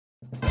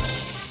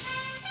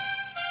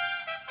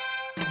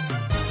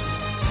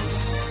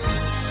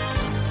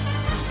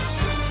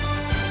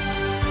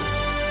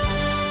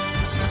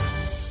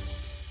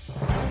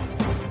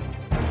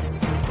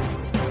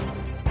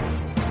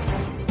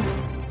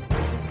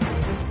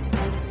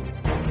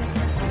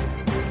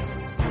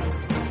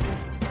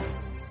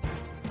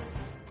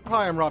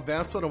Hi, I'm Rob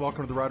Vanstone, and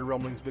welcome to the Rider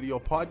Rumblings video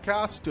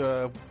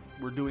podcast.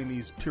 We're doing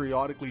these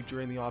periodically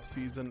during the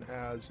off-season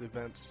as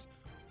events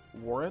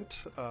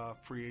warrant.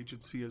 Free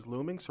agency is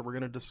looming, so we're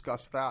going to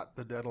discuss that.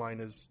 The deadline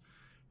is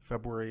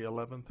February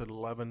 11th at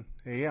 11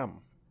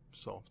 a.m.,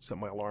 so set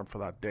my alarm for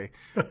that day.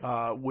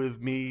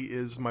 With me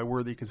is my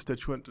worthy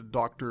constituent,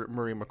 Dr.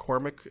 Murray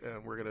McCormick,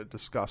 and we're going to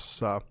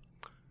discuss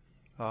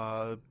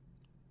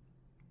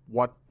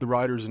what the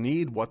Riders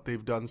need, what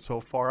they've done so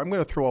far. I'm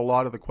going to throw a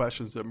lot of the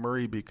questions at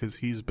Murray because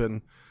he's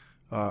been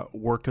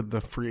working the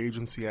free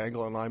agency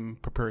angle, and I'm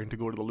preparing to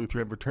go to the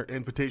Luther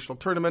Invitational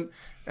Tournament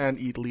and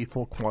eat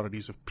lethal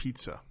quantities of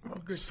pizza. Oh,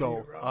 good so,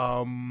 for you,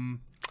 Rob.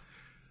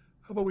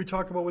 How about we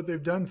talk about what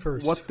they've done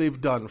first? What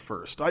they've done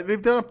first. They've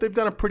done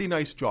a pretty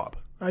nice job.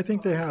 I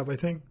think they have. I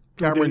think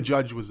Cameron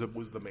Judge was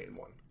the main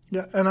one.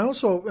 Yeah, and I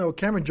also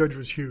Cameron Judge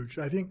was huge.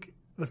 I think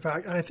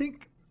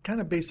kind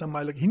of based on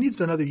my look, he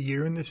needs another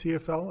year in the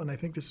CFL, and I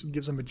think this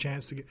gives him a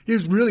chance to get. He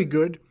was really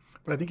good,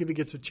 but I think if he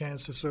gets a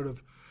chance to sort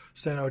of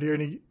stand out here,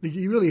 and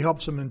he really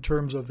helps him in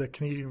terms of the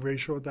Canadian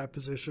ratio at that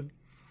position.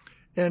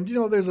 And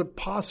there's a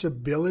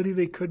possibility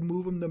they could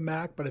move him to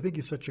Mac, but I think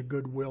he's such a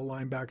good will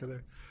linebacker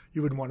that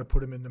you wouldn't want to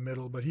put him in the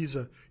middle. But he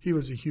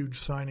was a huge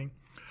signing.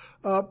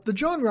 The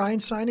John Ryan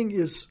signing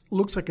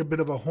looks like a bit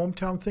of a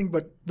hometown thing,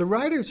 but the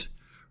Riders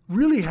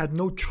really had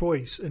no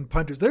choice in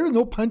punters. There were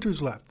no punters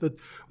left.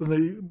 When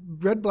the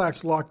Red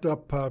Blacks locked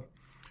up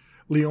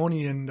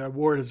Leone and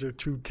Ward as their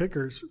two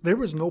kickers, there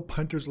was no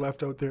punters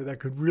left out there that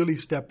could really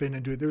step in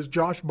and do it. There was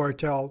Josh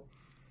Bartel,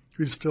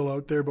 who's still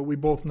out there, but we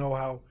both know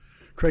how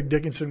Craig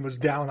Dickinson was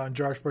down on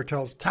Josh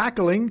Bartel's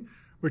tackling,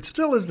 which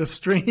still is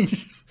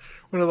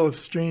one of those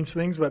strange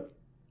things. But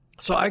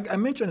so I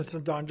mentioned it to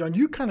Don John.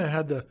 You kind of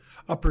had the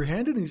upper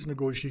hand in these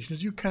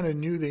negotiations. You kind of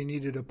knew they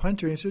needed a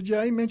punter. And he said,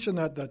 yeah, he mentioned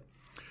that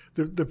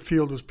the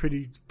field was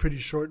pretty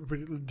short.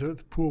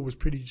 The pool was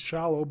pretty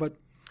shallow, but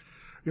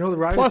the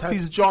Riders. Plus,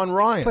 he's John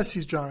Ryan. Plus,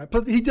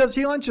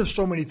 he answers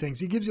so many things.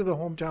 He gives you the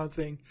hometown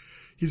thing.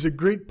 He's a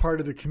great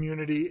part of the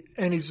community,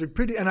 and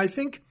and I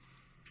think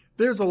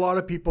there's a lot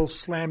of people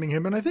slamming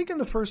him. And I think in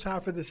the first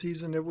half of the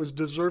season, it was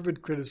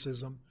deserved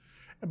criticism.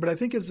 But I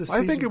think I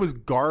think it was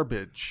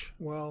garbage.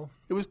 Well,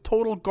 it was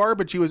total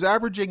garbage. He was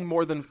averaging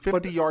more than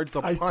 50 yards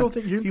a punt. I still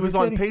think he was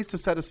on pace to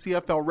set a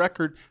CFL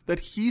record that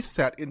he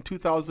set in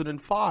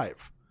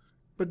 2005.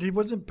 But there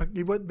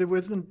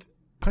wasn't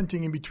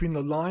punting in between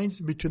the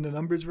lines, between the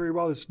numbers very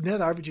well. His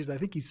net average I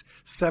think he's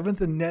 7th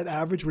in net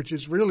average, which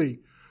is really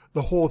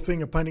the whole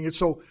thing of punting.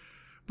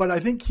 But I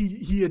think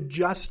he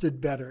adjusted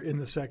better in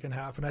the second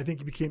half, and I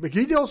think but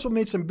he also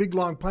made some big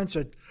long punts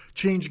that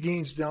changed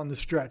games down the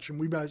stretch.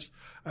 And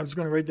I was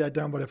going to write that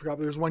down, but I forgot.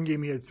 There was one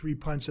game he had 3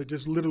 punts that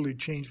just literally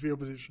changed field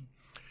position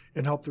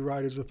and helped the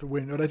Riders with the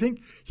win. But I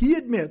think he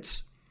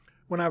admits,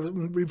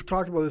 we've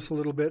talked about this a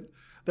little bit,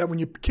 that when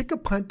you kick a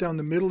punt down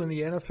the middle in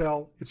the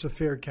NFL, it's a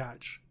fair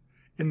catch.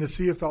 In the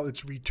CFL,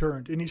 it's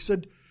returned. And he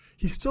said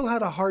he still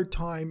had a hard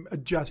time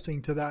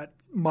adjusting to that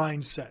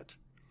mindset.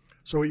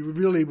 So he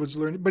really was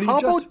learning. But how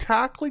about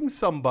tackling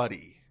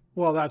somebody?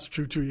 Well, that's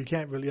true too. You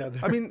can't really have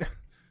that. I mean,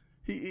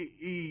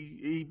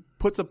 he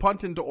puts a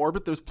punt into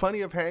orbit. There's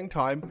plenty of hang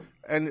time,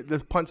 and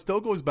this punt still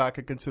goes back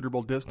a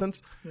considerable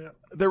distance. Yeah.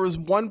 There was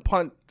one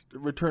punt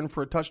return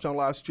for a touchdown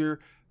last year.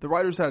 The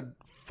Riders had,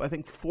 I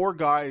think, 4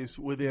 guys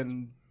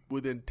within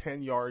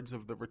 10 yards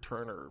of the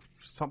returner,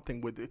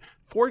 something with it.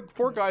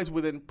 Four guys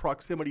within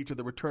proximity to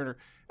the returner,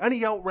 and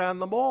he outran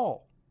them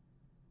all.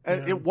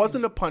 And it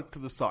wasn't a punt to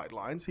the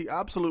sidelines. He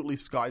absolutely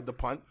skied the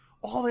punt.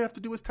 All they have to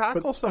do is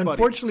tackle somebody.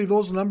 Unfortunately,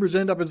 those numbers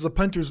end up as the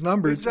punter's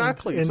numbers.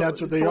 Exactly. And that's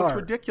what they are. It's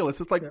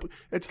ridiculous.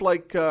 It's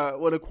like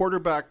when a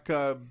quarterback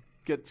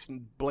gets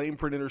blamed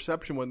for an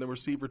interception when the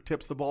receiver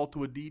tips the ball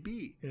to a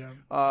DB. Yeah.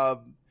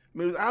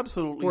 It was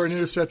absolutely... Or an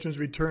interception is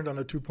returned on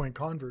a 2-point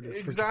convert.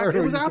 Exactly.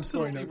 It was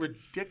absolutely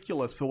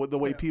ridiculous the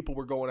way people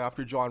were going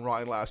after John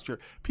Ryan last year.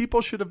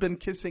 People should have been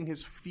kissing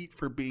his feet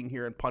for being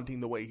here and punting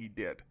the way he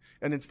did.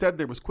 And instead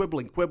there was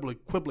quibbling,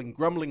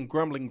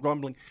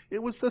 grumbling.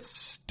 It was the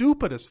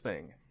stupidest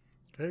thing.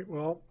 Okay,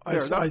 well...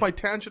 That's my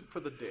tangent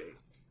for the day.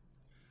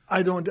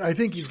 I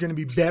think he's going to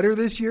be better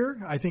this year.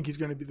 I think he's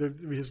going to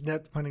be... His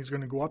net punting is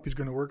going to go up. He's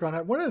going to work on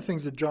that. One of the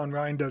things that John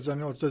Ryan does, I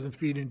know it doesn't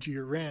feed into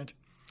your rant,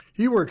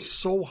 he works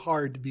so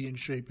hard to be in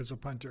shape as a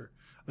punter.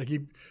 Like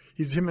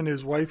him and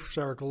his wife,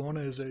 Sarah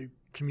Colonna, is a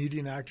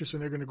comedian actress,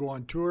 and they're going to go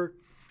on tour,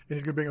 and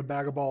he's going to bring a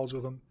bag of balls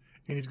with him,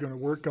 and he's going to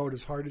work out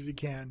as hard as he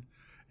can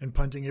and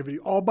punting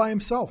all by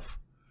himself.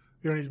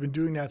 He's been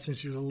doing that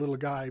since he was a little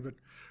guy, but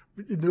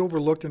they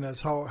overlooked him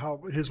as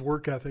how his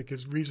work ethic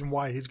is the reason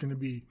why he's going to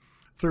be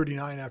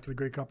 39 after the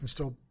Grey Cup and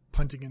still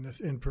punting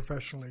in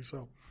professionally.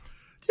 So,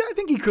 yeah, I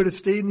think he could have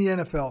stayed in the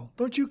NFL.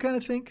 Don't you kind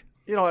of think?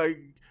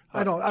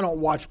 I don't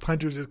watch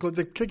punters as close.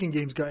 The kicking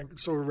game's gotten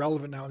so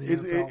irrelevant now in the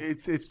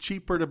NFL. It's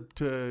cheaper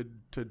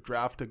to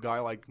draft a guy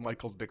like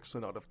Michael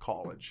Dixon out of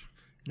college.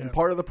 Yeah. And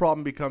part of the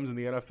problem becomes in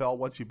the NFL,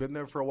 once you've been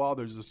there for a while,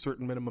 there's a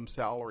certain minimum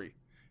salary.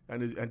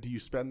 And do you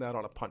spend that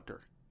on a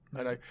punter?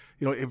 And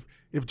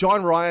if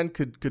John Ryan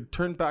could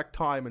turn back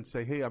time and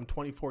say, hey, I'm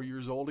 24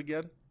 years old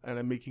again, and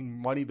I'm making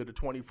money that a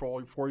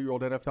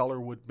 24-year-old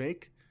NFLer would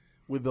make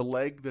with the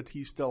leg that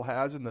he still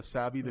has and the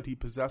savvy that he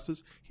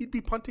possesses, he'd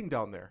be punting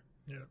down there.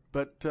 Yeah.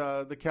 But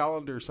the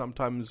calendar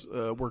sometimes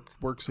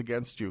works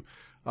against you.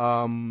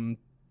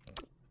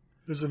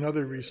 There's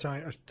another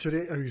resign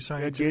today.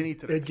 Ed Gainey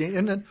today. Ed Gainey,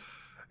 and then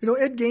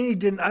Ed Gainey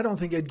didn't. I don't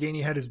think Ed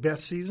Gainey had his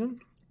best season,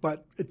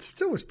 but it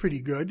still was pretty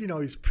good.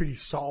 He's pretty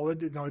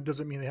solid. It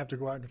doesn't mean they have to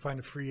go out and find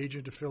a free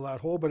agent to fill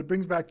that hole, but it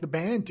brings back the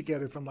band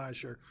together from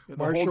last year. Yeah,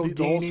 Marshall,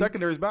 the whole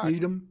secondary's back.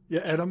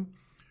 Edom,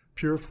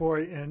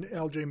 Purefoy, and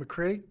L.J.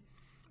 McCray.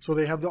 So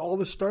they have all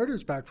the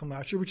starters back from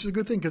last year, which is a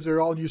good thing because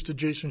they're all used to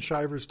Jason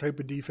Shivers' type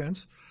of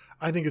defense.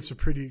 I think it's a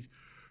pretty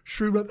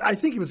shrewd. I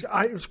think it was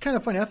kind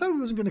of funny. I thought he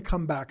wasn't going to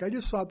come back. I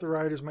just thought the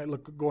Riders might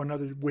go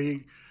another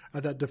way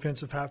at that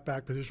defensive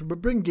halfback position.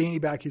 But bring Gainey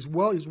back. He's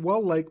well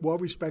liked, well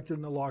respected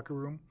in the locker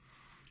room.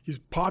 He's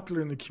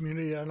popular in the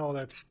community. I know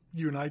that's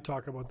you and I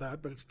talk about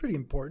that, but it's pretty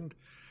important.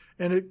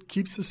 And it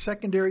keeps the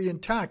secondary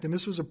intact. And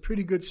this was a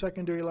pretty good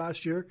secondary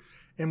last year.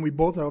 And we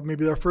both know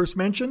maybe our first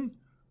mention.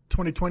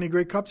 2020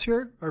 Grey Cups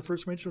here, our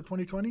first mention of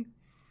 2020.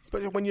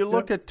 Especially when you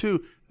look at,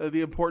 too,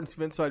 the importance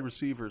of inside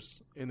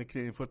receivers in the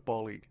Canadian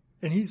Football League.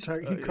 And he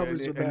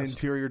covers the best. An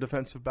interior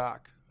defensive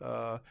back.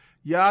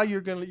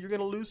 You're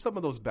gonna lose some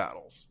of those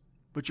battles,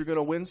 but you're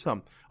gonna win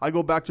some. I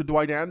go back to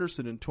Dwight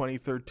Anderson in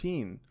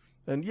 2013,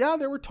 and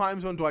there were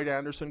times when Dwight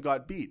Anderson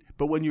got beat,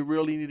 but when you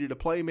really needed a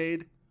play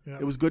made,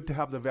 it was good to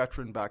have the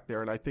veteran back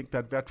there. And I think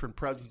that veteran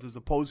presence, as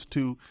opposed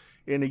to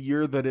in a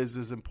year that is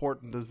as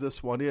important as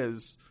this one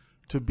is,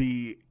 to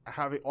be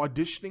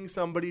auditioning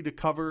somebody to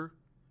cover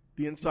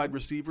the inside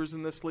receivers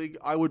in this league,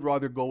 I would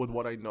rather go with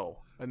what I know,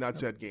 and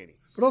that's Ed Gainey.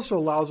 But also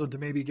allows them to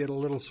maybe get a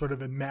little sort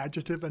of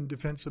imaginative and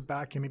defensive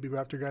back and maybe go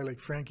after a guy like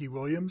Frankie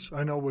Williams.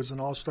 I know was an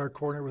all-star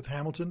corner with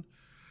Hamilton.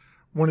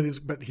 One of these,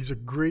 but he's a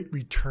great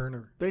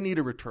returner. They need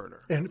a returner.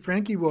 And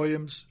Frankie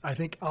Williams, I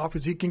think,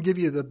 he can give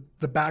you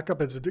the backup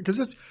because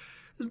it's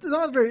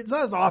not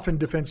as often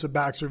defensive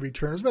backs or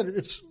returners, but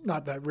it's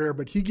not that rare.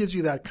 But he gives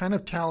you that kind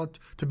of talent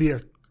to be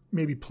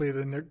maybe play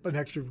an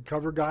extra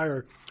cover guy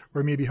or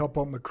maybe help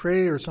out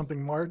McCray or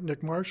something,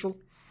 Nick Marshall.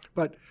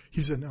 But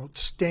he's an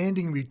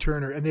outstanding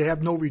returner, and they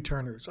have no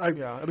returners.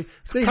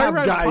 They have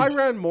guys.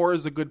 Kyran Moore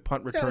is a good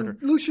punt returner.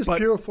 Lucius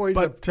Purefoy is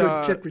a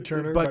good kick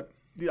returner. But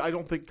I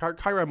don't think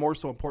Kyran Moore is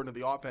so important to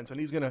the offense, and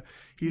he's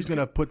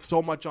gonna put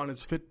so much on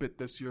his Fitbit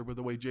this year with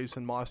the way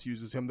Jason Moss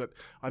uses him that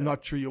I'm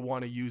not sure you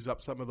want to use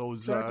up some of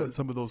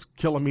those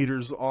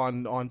kilometers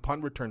on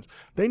punt returns.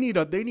 They need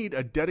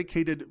a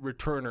dedicated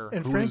returner,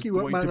 and Frankie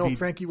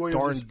Williams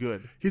darn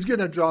good. He's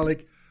gonna draw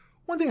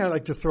one thing I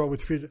like to throw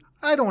with free.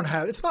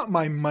 It's not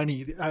my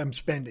money that I'm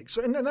spending.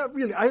 So and not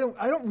really. I don't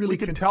really. We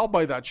can tell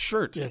by that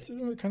shirt. Yes,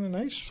 isn't it kind of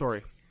nice?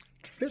 Sorry,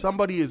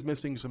 somebody is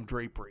missing some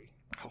drapery.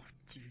 Oh,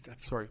 geez,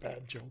 that's sorry. A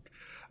bad joke.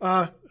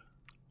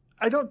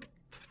 I don't.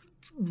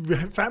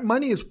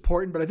 Money is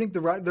important, but I think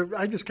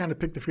I just kind of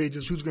pick the free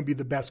agents who's going to be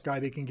the best guy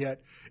they can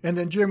get, and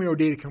then Jeremy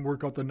O'Day can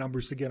work out the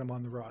numbers to get him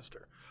on the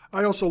roster.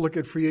 I also look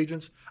at free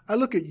agents. I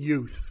look at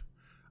youth.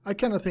 I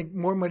kind of think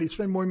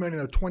spend more money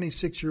on a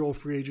 26-year-old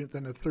free agent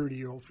than a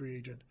 30-year-old free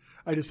agent.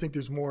 I just think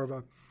there's more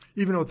of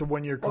even with the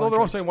 1-year contract. Although they're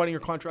all saying 1-year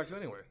contracts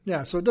anyway.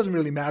 Yeah, so it doesn't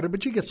really matter,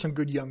 but you get some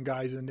good young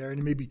guys in there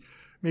and maybe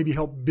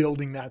help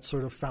building that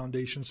sort of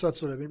foundation. So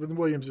that's what I think. But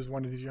Williams is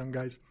one of these young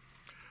guys.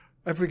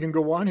 If we can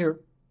go on here,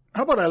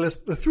 how about I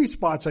list the 3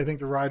 spots I think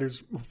the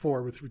Riders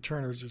for with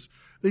returners is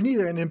they need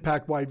an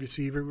impact wide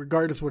receiver,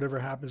 regardless of whatever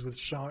happens with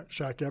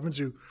Shaq Evans,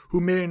 who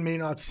may and may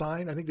not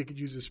sign. I think they could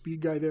use a speed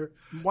guy there.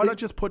 Why not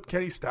just put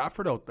Kenny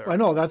Stafford out there? I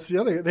know, that's the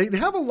other. They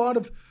have a lot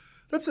of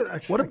 – that's it.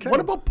 What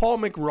about Paul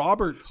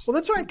McRoberts? Well,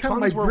 that's why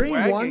my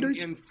brain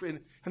wanders. And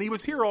he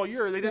was here all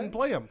year. They didn't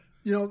play him.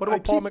 What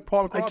about Paul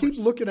McRoberts? I keep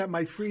looking at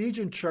my free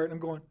agent chart and I'm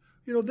going,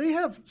 they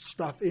have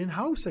stuff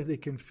in-house that they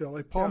can fill,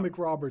 like Paul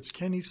McRoberts,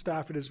 Kenny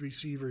Stafford as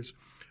receivers.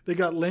 They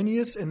got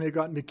Lenius and they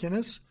got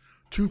McInnes,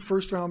 2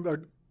 first-round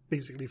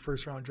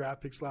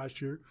draft picks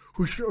last year,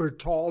 who are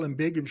tall and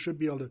big and should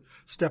be able to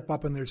step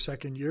up in their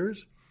second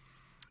years.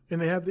 And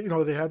they have,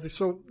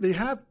 they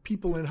have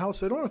people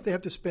in-house. I don't know if they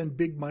have to spend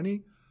big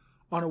money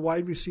on a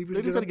wide receiver.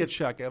 They're going to get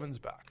Shaq Evans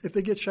back. If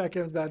they get Shaq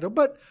Evans back.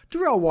 But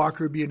Darrell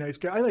Walker would be a nice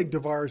guy. I like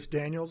DeVaris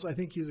Daniels. I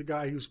think he's a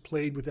guy who's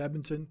played with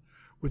Edmonton,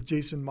 with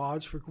Jason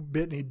Mods for a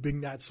bit, and he'd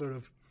bring that sort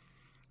of,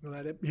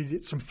 he'd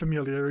get some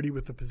familiarity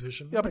with the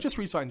position. Yeah, but just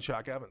re-sign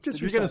Shaq Evans. If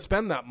you're going to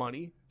spend that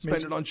money,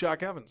 spend it on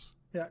Shaq Evans.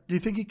 Yeah. Do you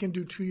think he can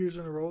do 2 years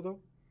in a row, though?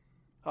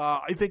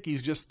 I think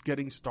he's just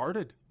getting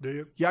started. Do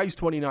you? Yeah, he's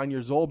 29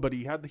 years old, but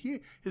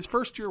his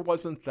first year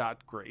wasn't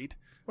that great.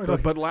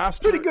 But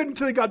last year, pretty good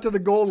until he got to the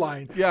goal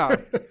line. Yeah,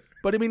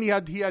 but I mean, he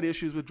had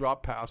issues with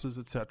drop passes,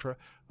 etc.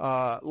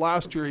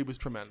 Last year he was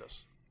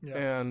tremendous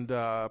and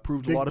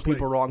proved a lot of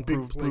people wrong.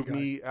 Proved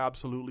me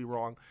absolutely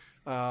wrong.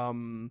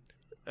 And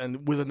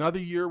with another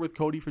year with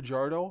Cody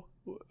Fajardo,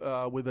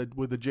 with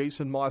a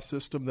Jason Moss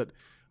system that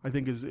I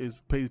think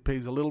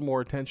pays a little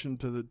more attention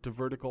to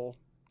vertical.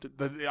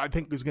 That I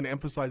think is going to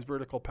emphasize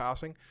vertical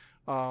passing.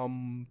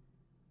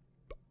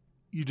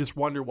 you just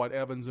wonder what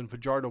Evans and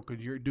Fajardo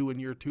could do in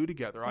year 2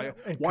 together. Why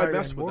Kyran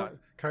mess with Moore, that?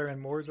 Kyran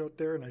Moore's out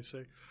there, and I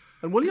say,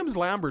 And Williams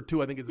Lambert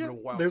too. I think is a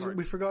wild card.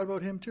 we forgot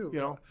about him too. You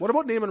know, what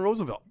about Naaman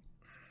Roosevelt?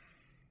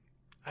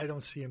 I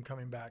don't see him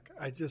coming back.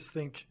 I just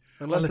think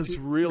Unless it's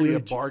really a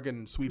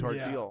bargain sweetheart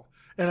deal.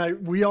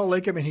 And we all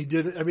like him, and he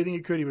did everything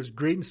he could. He was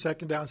great in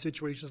second down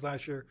situations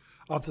last year.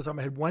 Off the top of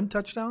my head, 1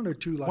 touchdown or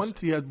 2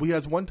 last year? He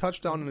has 1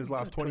 touchdown in his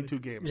last 22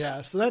 games.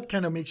 Yeah, so that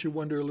kind of makes you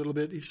wonder a little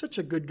bit. He's such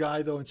a good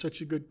guy, though, and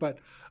such a good – but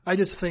I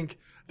just think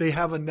they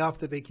have enough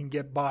that they can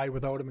get by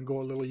without him and go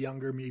a little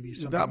younger maybe.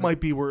 That might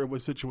be where it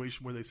was a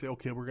situation where they say,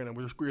 okay, we're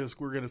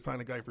gonna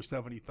sign a guy for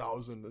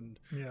 $70,000, and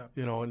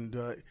you know, and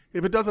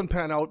if it doesn't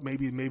pan out,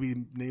 maybe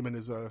Naaman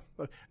is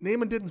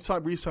Naaman didn't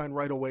re-sign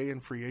right away in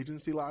free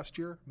agency last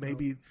year.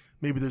 Maybe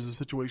there's a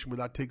situation where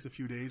that takes a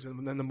few days,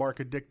 and then the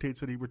market dictates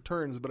that he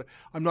returns. But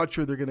I'm not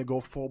sure they're going to go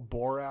full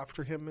bore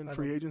after him in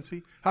free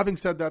agency. Having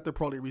said that, they're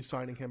probably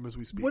re-signing him as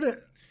we speak.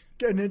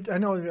 I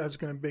know I was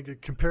going to make a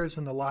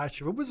comparison to last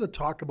year. What was the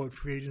talk about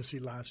free agency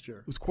last year?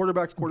 It was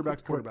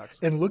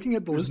quarterbacks. And looking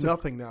at the list, there's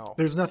nothing now.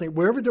 There's nothing.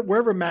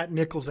 Wherever Matt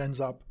Nichols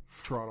ends up,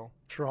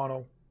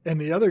 Toronto,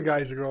 and the other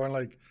guys are going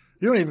like,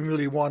 you don't even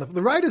really want to.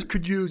 The Riders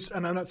could use,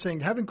 and I'm not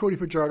saying having Cody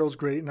Fajardo is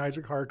great, and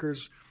Isaac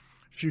Harker's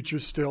future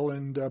still,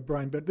 and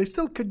Brian Bett. They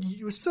still could.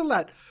 It was still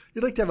that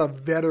you'd like to have a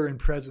veteran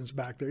presence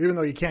back there, even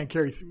though you can't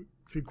carry 3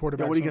 quarterbacks.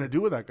 Yeah, what are you going to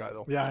do with that guy,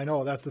 though? Yeah, I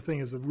know. That's the thing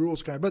is the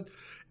rules kind of. But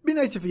it'd be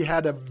nice if you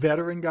had a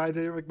veteran guy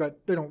there,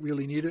 but they don't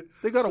really need it.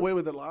 They got away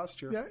with it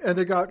last year. Yeah, and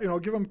they got,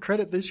 give them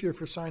credit this year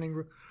for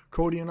signing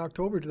Cody in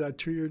October to that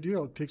 2-year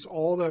deal. It takes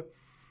all the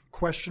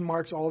question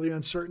marks, all the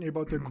uncertainty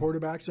about their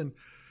quarterbacks. And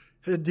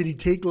did he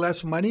take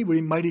less money?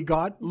 Might he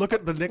got? Look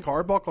at the Nick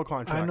Arbuckle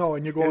contract. I know.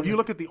 And if you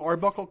look at the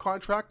Arbuckle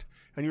contract,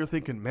 and you're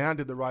thinking, man,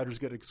 did the Riders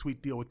get a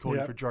sweet deal with Cody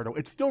Fajardo?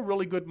 It's still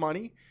really good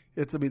money.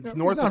 It's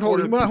north of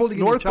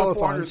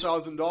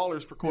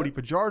 $400,000 for Cody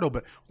Fajardo.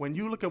 But when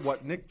you look at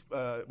what Nick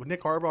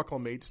Arbuckle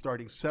made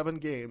starting 7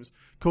 games,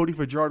 Cody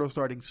Fajardo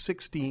starting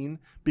 16,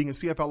 being a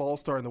CFL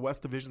All-Star in the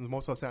West Division's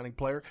most outstanding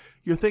player,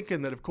 you're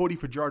thinking that if Cody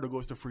Fajardo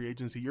goes to free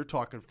agency, you're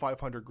talking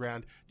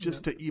 $500,000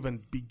 just to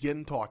even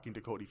begin talking to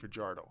Cody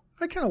Fajardo.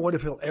 I kind of wonder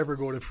if he'll ever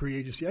go to free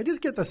agency. I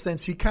just get the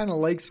sense he kind of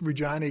likes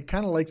Regina. He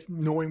kind of likes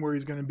knowing where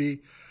he's going to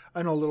be.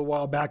 I know a little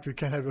while back we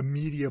kind of have a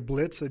media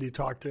blitz that he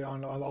talked to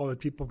on all the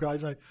people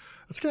guys. I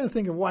was kind of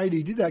thinking, why did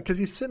he do that? Because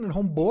he's sitting at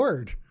home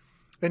bored,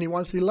 and he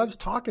loves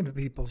talking to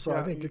people. So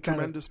I think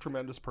tremendous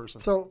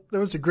person. So that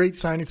was a great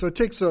signing. So it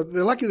takes. They're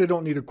lucky they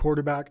don't need a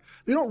quarterback.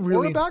 They don't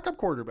really or a backup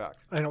quarterback.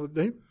 I know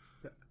they.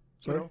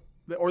 Sorry.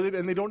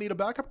 And they don't need a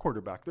backup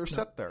quarterback. They're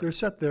set there. They're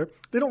set there.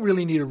 They don't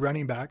really need a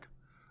running back.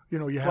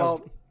 You have.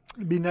 Well,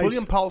 it'd be nice.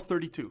 William Powell's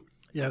 32.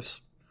 Yes.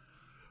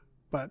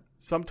 But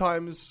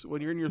sometimes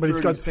when you're in your 30s,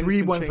 he's got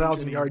 3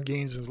 1,000-yard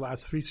gains in his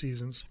last 3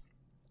 seasons.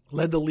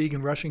 Led the league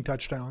in rushing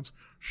touchdowns.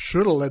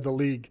 Should have led the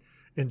league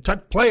in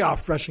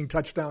playoff rushing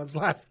touchdowns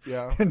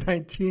in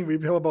 19. We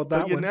know about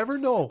that one. You never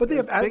know. But they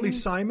have Atlee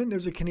Simon.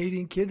 There's a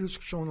Canadian kid who's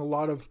shown a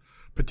lot of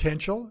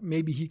potential.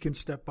 Maybe he can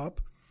step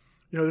up.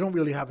 They don't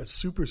really have a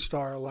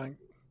superstar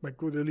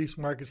like with at least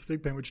Marcus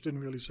Thigpen, which didn't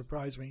really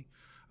surprise me.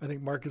 I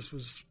think Marcus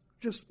was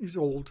he's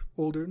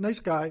older, nice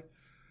guy.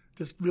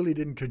 Just really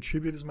didn't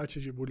contribute as much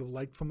as you would have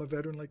liked from a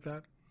veteran like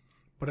that.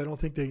 But I don't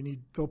think they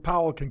need. Though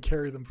Powell can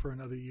carry them for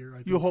another year.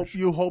 I think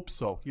you hope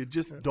so. You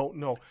just don't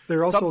know.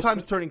 They're also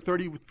sometimes turning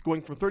 30,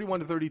 going from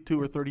 31 to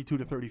 32, or 32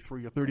 to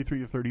 33, or 33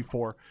 to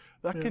 34.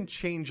 That can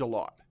change a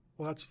lot.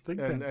 Well, that's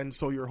Thigpen. And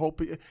so you're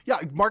hoping. Yeah,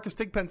 Marcus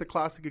Thigpen's a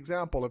classic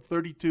example. At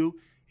 32,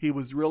 he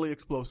was really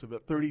explosive.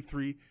 At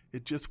 33,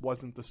 it just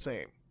wasn't the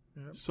same.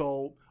 Yeah.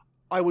 So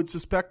I would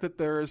suspect that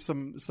there is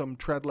some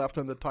tread left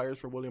on the tires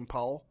for William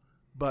Powell,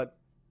 but.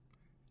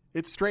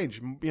 It's strange.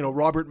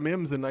 Robert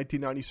Mims in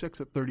 1996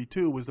 at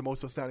 32 was the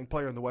most outstanding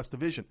player in the West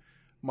Division.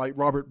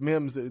 Robert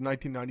Mims in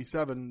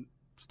 1997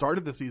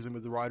 started the season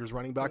with the Riders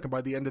running back, and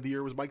by the end of the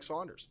year was Mike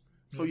Saunders.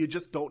 So you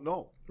just don't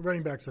know. The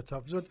running backs are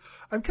tough. So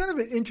I'm kind of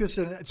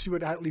interested in see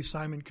what Atlee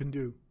Simon can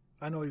do.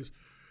 I know he's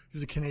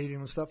a Canadian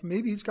and stuff.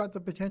 Maybe he's got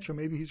the potential.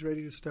 Maybe he's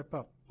ready to step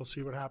up. We'll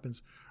see what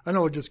happens. I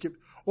know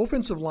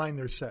offensive line,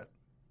 they're set.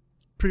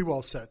 Pretty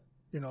well set.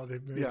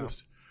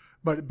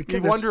 But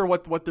because you wonder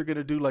what they're going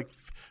to do. Like,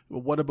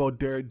 what about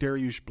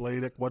Dariusz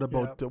Bladek? What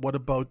about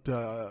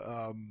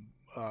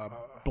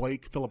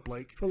Blake, Philip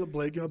Blake? Philip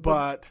Blake.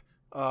 But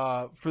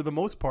for the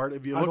most part,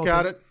 if you look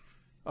at it,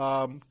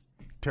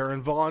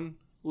 Taron Vaughn,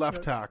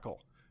 left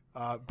tackle,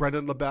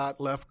 Brendan Labatt,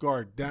 left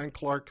guard, Dan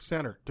Clark,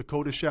 center,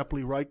 Dakota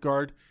Shepley, right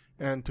guard,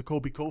 and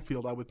Jacoby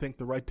Cofield, I would think,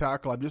 the right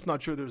tackle. I'm just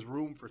not sure there's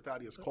room for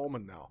Thaddeus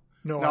Coleman now.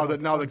 Now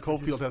that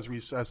Cofield has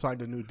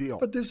signed a new deal.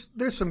 But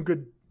there's some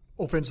good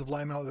offensive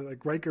linemen out there,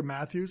 like Riker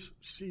Matthews,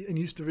 an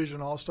East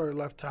Division All-Star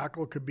left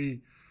tackle, could be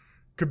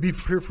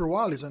here for a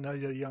while. He's another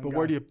young guy. But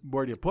where do you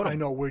put him? I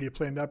know, where do you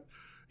play him?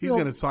 He's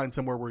going to sign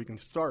somewhere where he can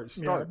start.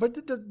 Yeah, but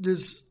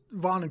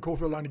Vaughn and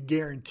Cofield aren't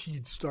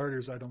guaranteed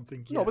starters, I don't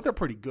think yet. No, but they're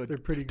pretty good. They're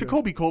pretty good.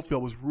 Jacoby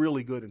Cofield was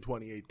really good in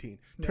 2018.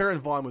 Yeah. Taron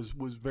Vaughn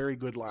was very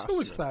good last year. So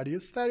was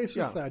Thaddeus.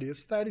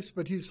 Thaddeus,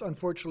 but he's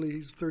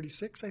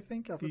 36, I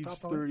think, off the top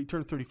of it. He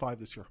turned 35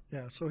 this year.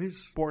 Yeah, so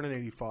he's... Born in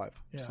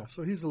 85. Yeah,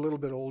 so he's a little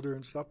bit older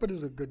and stuff, but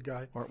he's a good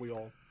guy. Aren't we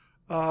all?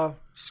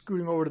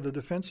 Scooting over to the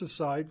defensive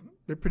side,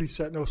 they're pretty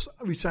set. No,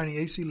 re-signing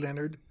A.C.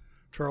 Leonard,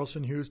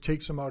 Charleston Hughes,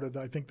 takes him out of,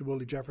 I think, the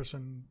Willie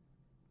Jefferson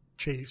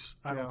chase.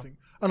 I don't think,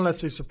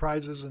 unless they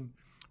surprises.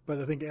 But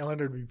I think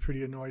Leonard would be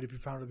pretty annoyed if he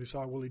found out they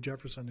saw Willie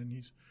Jefferson and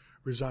he's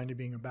resigned to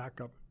being a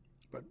backup.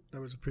 But that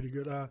was a pretty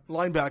good.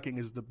 Linebacking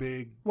is the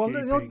big. Well,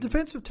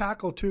 defensive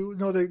tackle too.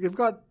 No, they've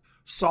got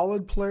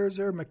solid players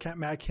there: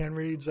 Mac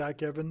Henry,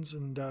 Zach Evans,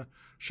 and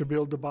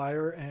Shabil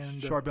DeBeer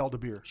and Charbel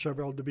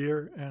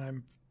DeBeer. And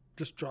I'm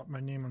just dropped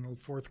my name on the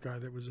fourth guy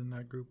that was in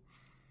that group.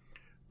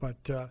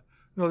 But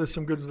no, there's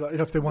some good.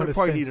 If they want to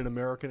probably need an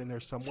American in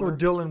there somewhere. So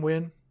Dylan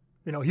Wynn.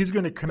 He's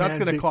going to command.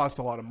 That's going to cost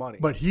a lot of money.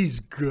 But he's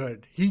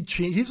good.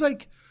 He's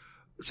like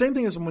same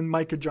thing as when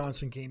Micah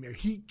Johnson came here.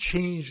 He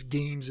changed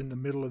games in the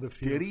middle of the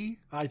field. Did he?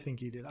 I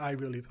think he did. I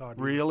really thought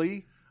he Really?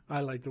 did.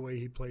 I like the way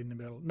he played in the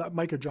middle. Not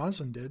Micah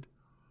Johnson did.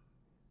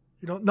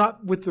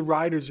 Not with the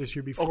Riders this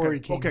year before he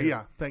came here.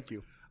 Yeah, thank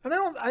you. And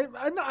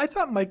I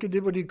thought Micah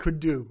did what he could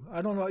do.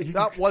 I don't know.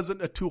 That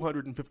wasn't a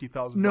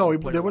 $250,000. No,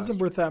 it wasn't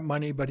worth that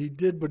money, but he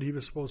did what he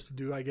was supposed to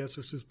do, I guess,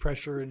 which was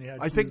pressure. And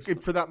I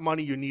think for that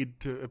money, you need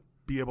to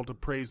be able to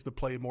praise the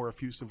play more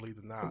effusively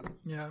than that.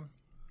 Yeah.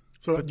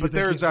 So, but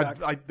there is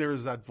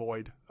that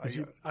void.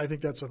 I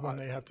think that's the one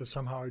they have to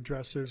somehow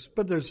address. There's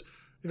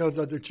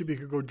there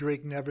could go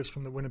Drake Nevis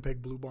from the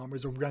Winnipeg Blue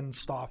Bombers, a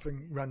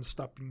run-stopping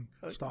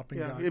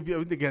guy.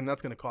 Again,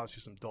 that's going to cost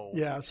you some dough.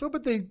 Yeah.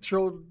 But they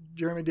showed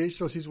Jeremy Day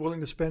shows he's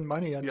willing to spend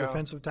money on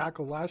defensive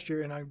tackle last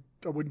year, and I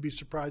wouldn't be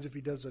surprised if he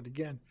does it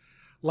again.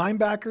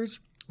 Linebackers,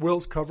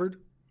 Will's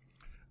covered.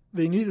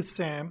 They needed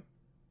Sam,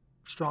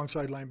 strong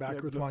side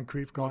linebacker with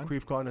Moncrief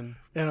gone.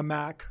 And a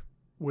Mac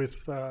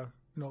with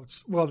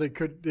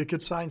they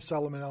could sign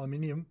Solomon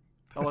Aluminium.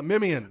 I'm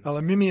doing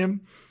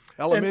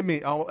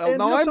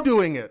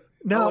it.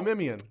 Now,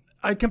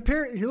 I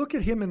compare. You look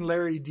at him and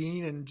Larry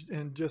Dean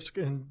and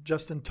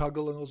Justin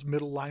Tuggle and those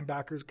middle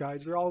linebackers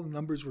guys. The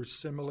numbers were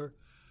similar.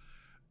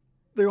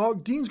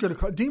 Dean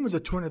was a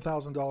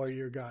 $200,000 a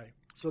year guy,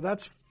 so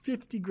that's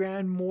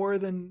 $50,000 more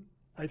than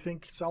I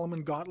think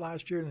Solomon got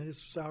last year in his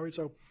salary.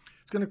 So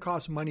it's going to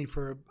cost money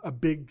for a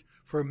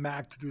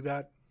Mac to do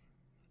that.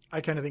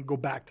 I kind of think go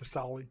back to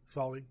Solly,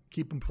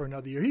 keep him for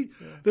another year.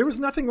 There was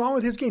nothing wrong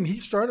with his game. He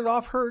started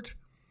off hurt.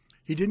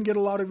 He didn't get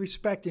a lot of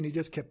respect, and he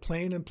just kept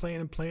playing and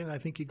playing and playing. I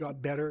think he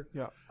got better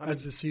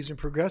as the season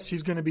progressed.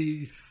 He's going to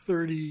be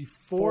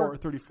 34.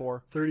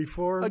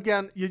 34.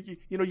 Again, you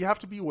have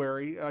to be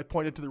wary. I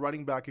pointed to the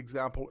running back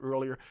example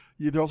earlier.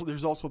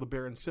 There's also the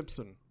Barron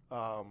Simpson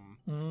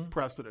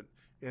precedent.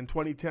 In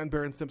 2010,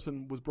 Barron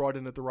Simpson was brought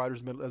in as a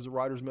Riders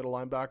middle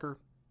linebacker,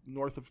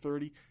 north of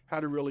 30,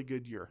 had a really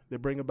good year. They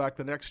bring him back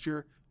the next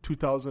year,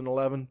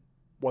 2011,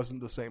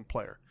 wasn't the same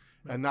player.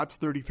 And that's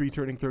 33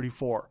 turning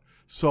 34.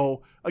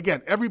 So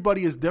again,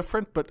 everybody is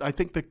different, but I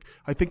think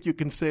you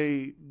can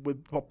say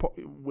with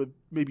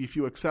maybe a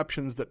few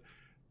exceptions that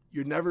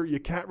you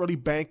can't really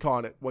bank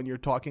on it when you're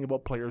talking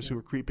about players who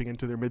are creeping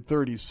into their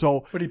mid-30s.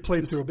 So, but he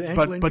played through an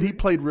ankle injury, but he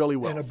played really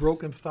well, and a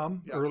broken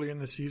thumb early in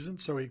the season.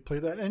 So he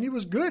played that, and he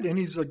was good. And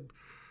he's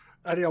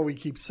I know we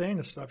keep saying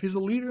this stuff. He's a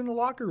leader in the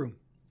locker room.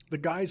 The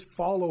guys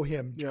follow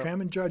him. Yeah.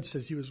 Cameron Judge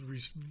says he was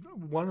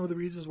one of the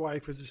reasons why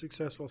it was a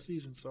successful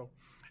season. So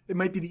it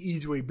might be the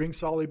easy way. Bring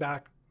Solly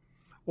back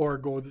or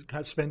go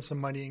spend some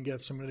money and get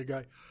some other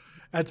guy.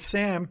 At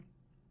Sam,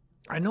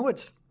 I know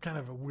it's kind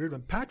of a weird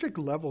one. Patrick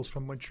Levels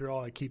from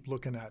Montreal I keep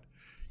looking at.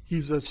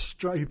 He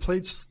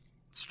played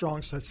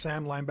strong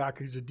Sam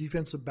linebacker. He's a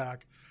defensive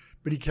back,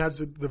 but he has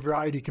the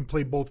variety. He can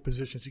play both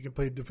positions. He can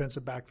play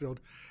defensive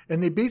backfield.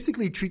 And they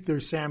basically treat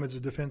their Sam as a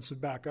defensive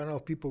back. I don't know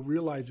if people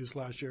realized this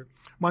last year.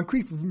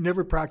 Moncrief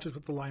never practiced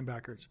with the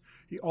linebackers.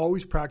 He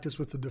always practiced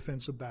with the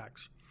defensive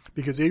backs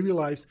because they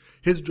realized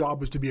his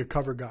job was to be a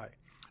cover guy.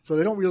 So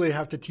they don't really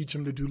have to teach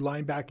him to do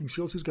linebacking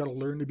skills. He's got to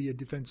learn to be a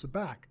defensive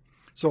back.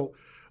 So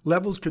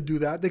Levels could do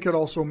that. They could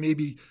also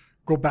maybe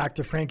go back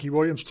to Frankie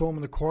Williams, throw him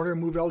in the corner,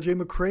 and move L.J.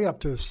 McRae up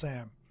to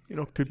Sam.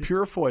 Could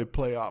Purefoy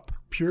play up?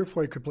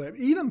 Purefoy could play up.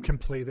 Edom can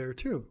play there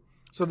too.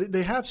 So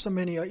they have so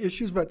many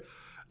issues, but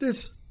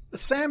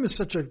Sam is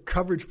such a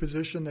coverage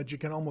position that you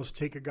can almost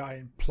take a guy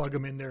and plug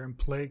him in there and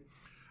play.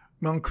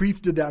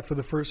 Moncrief did that for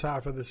the first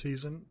half of the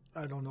season.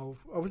 I don't know.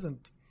 I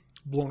wasn't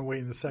blown away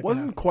in the second half.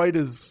 Wasn't quite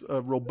as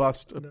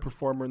robust a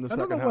performer in the second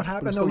half. I don't know what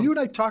happened. No, you and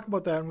I talk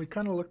about that, and we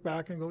kind of look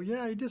back and go,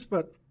 yeah, he just,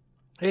 but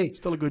hey,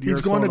 still a good year.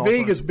 He's going to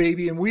Vegas,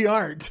 baby, and we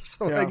aren't.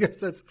 So I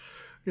guess that's...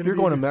 You're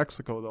going to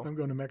Mexico, though. I'm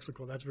going to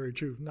Mexico. That's very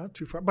true. Not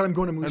too far. But I'm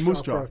going to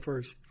Moose Jaw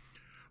first.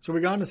 So we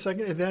got into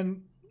second. And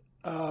then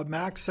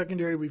Max,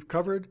 secondary, we've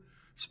covered.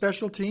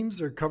 Special teams,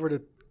 they're covered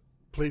at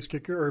place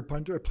kicker or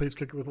punter, or place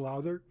kicker with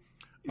Lowther.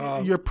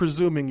 You're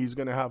presuming he's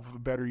going to have a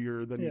better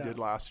year than he did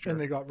last year.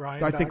 And they got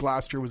Ryan I back. think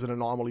last year was an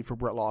anomaly for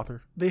Brett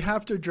Lothar. They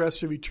have to address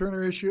the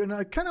returner issue. And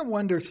I kind of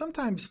wonder,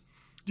 sometimes,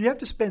 do you have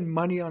to spend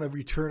money on a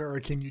returner, or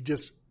can you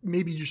just,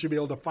 maybe you should be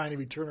able to find a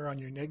returner on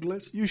your neg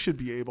list? You should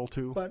be able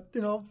to. But,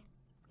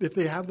 if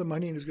they have the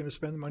money and is going to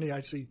spend the money,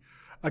 I see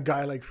a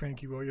guy like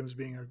Frankie Williams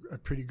being a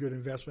pretty good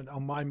investment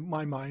on my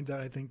mind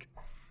that I think,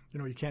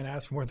 you can't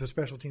ask for more than the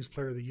special teams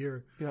player of the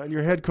year. Yeah, and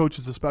your head coach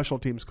is a special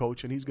teams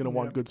coach, and he's going to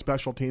want good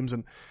special teams.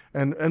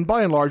 And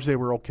by and large, they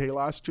were okay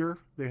last year.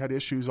 They had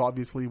issues,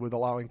 obviously, with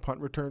allowing punt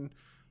return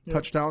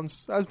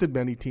touchdowns, as did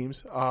many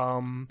teams.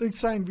 They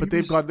signed, but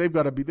they've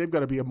got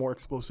to be a more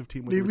explosive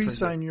team. They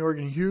re-signed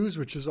Jorgen Hughes,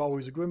 which is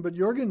always a good one. But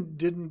Jorgen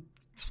didn't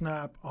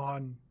snap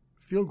on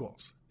field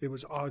goals. It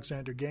was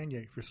Alexander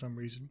Gagne for some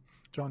reason.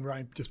 John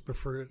Ryan just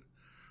preferred it.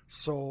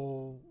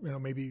 So,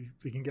 maybe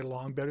they can get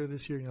along better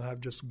this year and you'll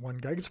have just one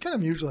guy. It's kind of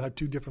unusual to have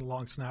two different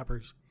long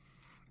snappers.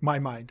 My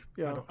mind.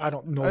 Yeah. I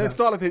don't know. It's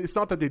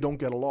not that they don't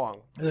get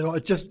along.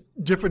 It's just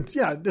different.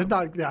 Yeah,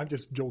 I'm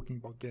just joking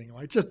about getting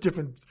along. It's just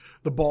different.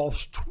 The ball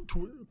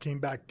came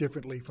back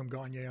differently from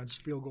Gagne on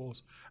field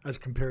goals as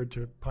compared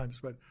to punts.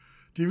 But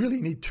do you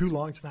really need two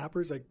long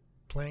snappers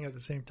playing at the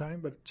same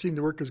time? But it seemed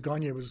to work because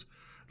Gagne was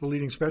the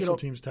leading special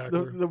teams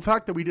tackler. The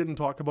fact that we didn't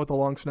talk about the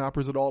long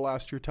snappers at all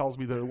last year tells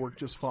me that it worked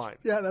just fine.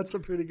 Yeah, that's a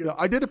pretty good.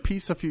 I did a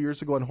piece a few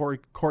years ago on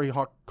Corey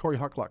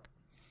Huckluck,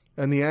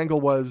 and the angle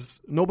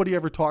was nobody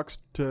ever talks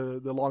to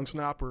the long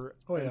snapper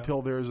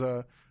until there's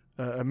a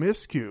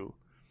miscue,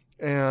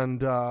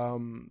 and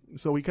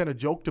so we kind of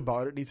joked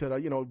about it. And he said,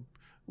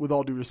 with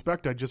all due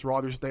respect, I'd just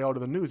rather stay out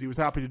of the news. He was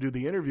happy to do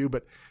the interview,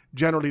 but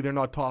generally they're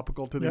not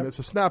topical till they miss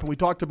a snap. And we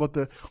talked about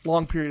the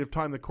long period of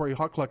time that Corey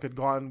Huckluck had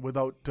gone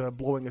without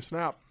blowing a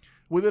snap.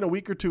 Within a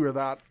week or two of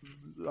that,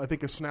 I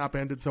think a snap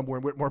ended somewhere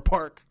in Whitmore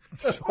Park.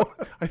 So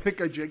I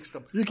think I jinxed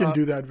him. You can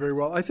do that very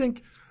well. I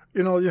think,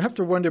 you have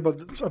to wonder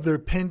about their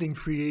pending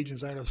free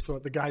agents. I just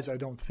thought the guys I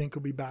don't think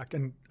will be back.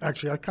 And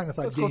actually, I kind of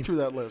thought Let's go through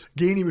that list.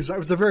 Gagne was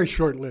a very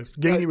short list.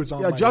 Gagne was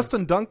on my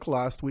Justin list. Dunk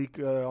last week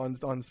on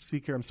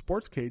CKRM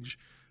Sports Cage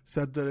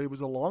said that it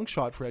was a long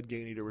shot for Ed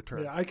Gagne to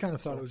return. Yeah, I kind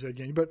of thought it was Ed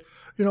Gagne. But,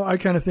 I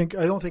kind of think –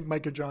 I don't think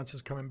Micah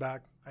Johnson's coming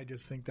back. I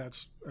just think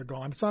that's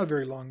gone. It's not a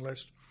very long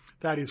list.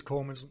 Thaddeus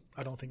Coleman's –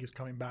 I don't think he's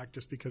coming back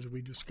just because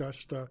we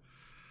discussed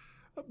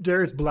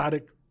Darius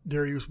Bladdock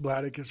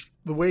is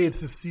 – the way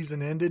the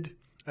season ended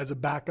as a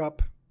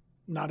backup,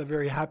 not a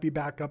very happy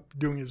backup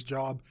doing his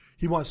job.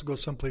 He wants to go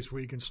someplace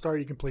where he can start.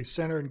 He can play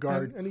center and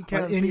guard. And he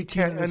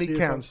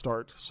can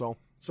start. So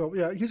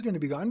yeah, he's going to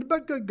be gone.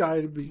 But good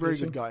guy to be. Very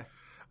good guy.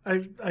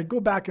 I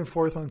go back and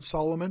forth on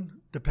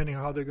Solomon, depending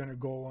on how they're going to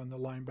go on the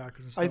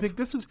linebackers and stuff. I think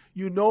this is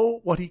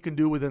what he can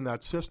do within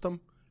that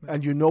system,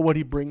 and what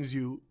he brings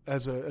you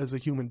as a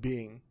human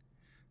being.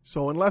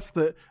 So unless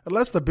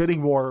the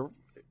bidding war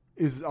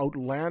is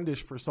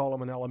outlandish for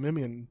Solomon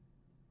Elimimian,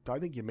 I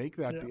think you make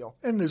that deal.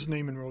 And there's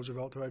Naaman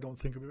Roosevelt, who I don't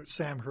think of it.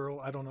 Sam Hurl,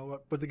 I don't know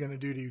what they're going to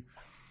do to you.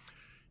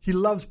 He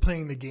loves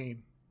playing the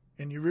game,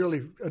 and you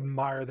really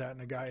admire that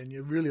in a guy, and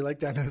you really like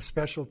that in a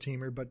special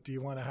teamer, but do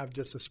you want to have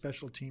just a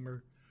special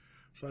teamer?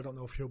 So I don't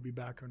know if he'll be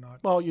back or not.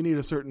 Well, you need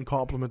a certain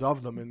complement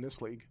of them in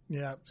this league.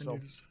 Yeah, so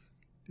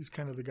he's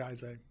kind of the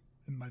guys in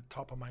my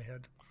top of my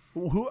head.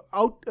 Who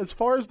out as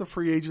far as the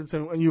free agents,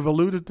 and you've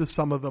alluded to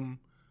some of them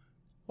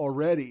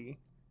already.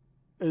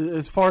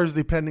 As far as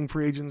the pending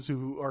free agents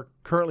who are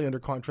currently under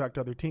contract to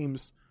other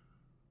teams,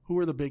 who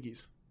are the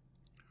biggies?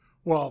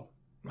 Well,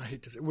 I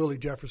hate to say, Willie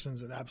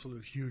Jefferson's an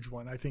absolute huge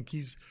one. I think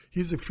he's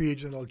a free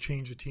agent that'll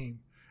change the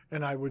team,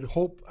 and I would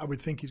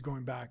think he's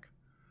going back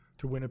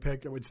to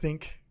Winnipeg. I would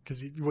think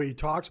because the way he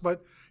talks,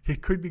 but he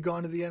could be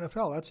gone to the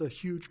NFL. That's a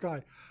huge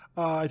guy.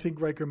 I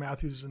think Riker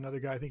Matthews is another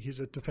guy. I think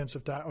he's an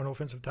offensive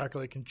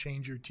tackle that can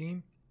change your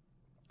team.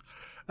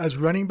 As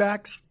running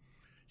backs,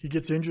 he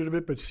gets injured a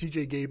bit, but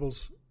C.J.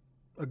 Gable's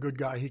a good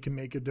guy. He can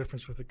make a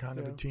difference with a kind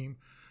of a team.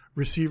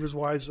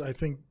 Receivers-wise, I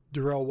think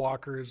Darrell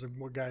Walker is a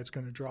guy that's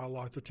going to draw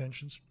lots of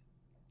attentions.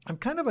 I'm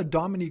kind of a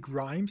Dominique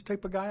Rhymes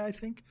type of guy, I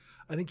think.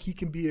 I think he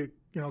can be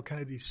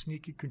kind of these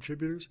sneaky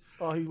contributors.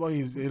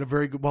 He's in a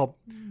very good. Well,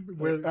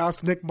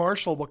 ask Nick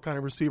Marshall what kind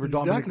of receiver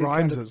Dominique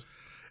Rhymes is.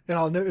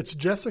 And it's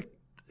Jessica.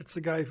 It's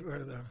the guy.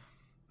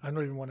 I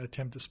don't even want to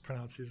attempt to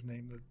pronounce his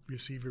name. The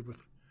receiver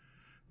with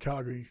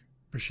Calgary,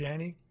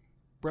 Breshani.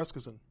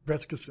 Breskison.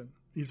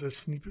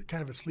 He's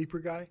kind of a sleeper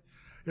guy.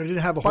 He didn't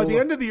have a By the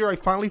end of the year, I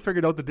finally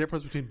figured out the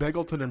difference between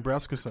Begelton and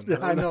Breskison. Yeah,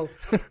 I know.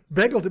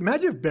 Begelton.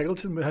 Imagine if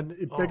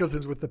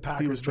Begelton's with the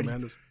Packers. He was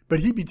tremendous.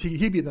 But he'd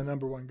be the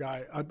number one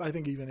guy. I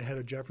think even ahead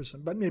of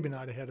Jefferson, but maybe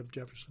not ahead of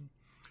Jefferson.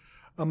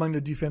 Among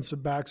the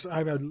defensive backs,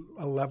 I'm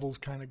a levels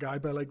kind of guy,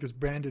 but I like this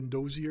Brandon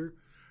Dozier.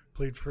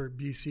 Played for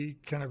BC,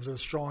 kind of a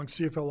strong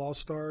CFL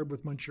All-Star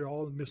with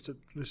Montreal. Missed it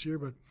this year,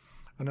 but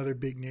another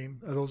big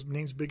name. Are those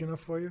names big enough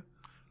for you?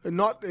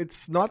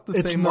 It's not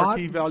the same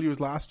marquee value as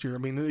last year. I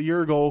mean, a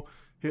year ago,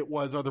 it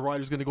was, are the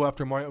Riders going to go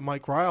after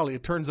Mike Riley?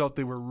 It turns out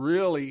they were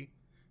really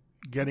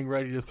getting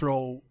ready to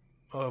throw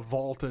a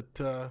vault at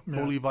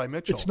Levi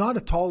Mitchell. It's not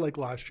at all like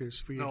last year's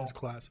free agents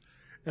class.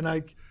 And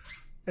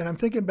And I'm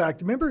thinking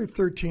back. Remember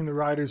 13, the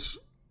Riders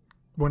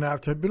went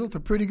out to build a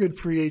pretty good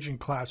free agent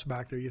class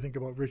back there. You think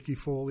about Ricky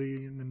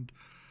Foley and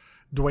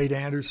Dwight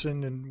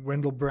Anderson and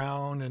Wendell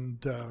Brown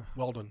and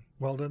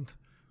Weldon.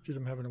 Geez,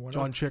 I'm having a one.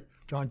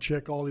 John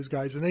Chick, all these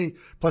guys. And they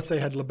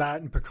had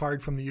Labatt and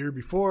Picard from the year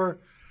before.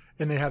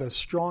 And they had a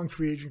strong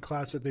free agent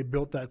class that they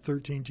built that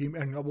 13 team.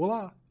 And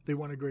voila, they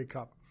won a Grey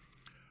Cup.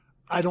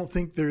 I don't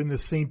think they're in the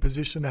same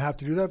position to have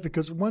to do that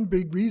because one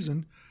big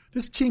reason,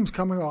 this team's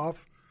coming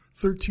off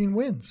 13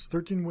 wins.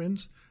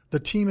 The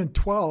team in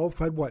 12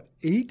 had what,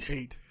 8?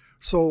 8.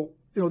 So,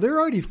 they're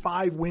already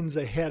 5 wins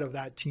ahead of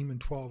that team in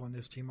 12 on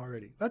this team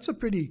already. That's a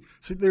pretty,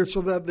 so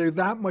they're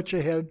that much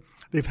ahead.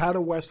 They've had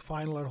a West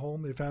final at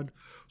home.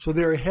 So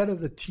they're ahead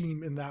of the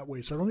team in that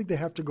way. So I don't think they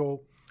have to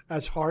go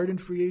as hard in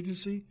free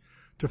agency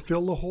to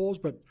fill the holes,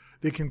 but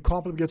they can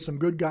get some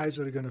good guys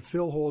that are going to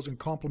fill holes and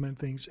complement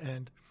things.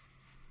 And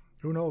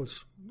who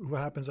knows what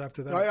happens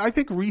after that? I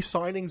think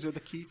re-signings are the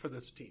key for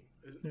this team.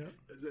 Yeah.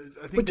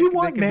 I think but do you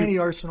want Manny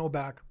Arsenault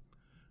back?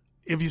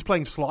 If he's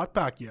playing slot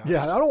back, yes.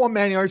 Yeah, I don't want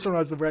Manny Arsenault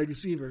as the wide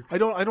receiver. I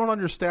don't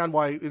understand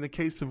why, in the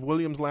case of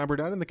Williams Lambert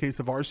and in the case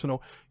of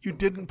Arsenault, you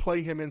didn't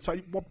play him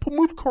inside. Well,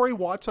 move Corey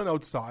Watson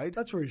outside.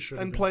 That's where he should.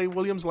 And play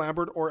Williams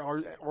Lambert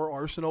or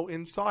Arsenault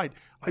inside.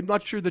 I'm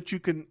not sure that you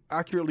can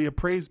accurately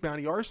appraise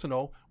Manny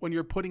Arsenault when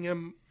you're putting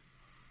him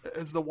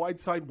as the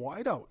wide side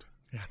wideout.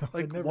 Yeah, no,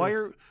 like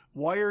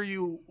why are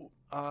you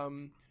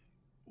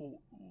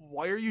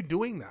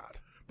doing that?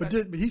 But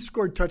he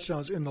scored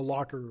touchdowns in the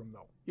locker room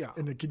though. Yeah,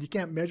 and you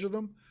can't measure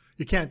them.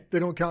 You can't. They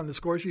don't count in the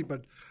score sheet.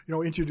 But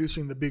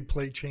introducing the big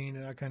play chain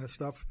and that kind of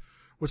stuff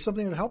was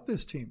something that helped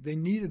this team. They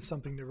needed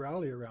something to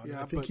rally around.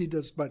 Yeah, I think he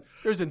does. But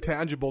there's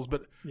intangibles.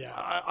 But yeah,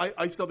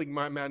 I still think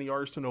Manny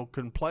Arsenault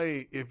can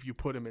play if you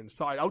put him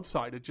inside.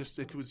 Outside, it just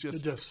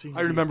seems.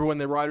 I remember when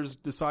the Riders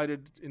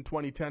decided in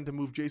 2010 to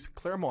move Jason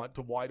Claremont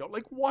to wideout.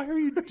 Like, why are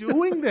you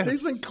doing this?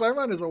 Jason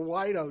Claremont is a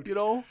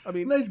wideout. I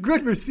mean, he's a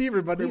good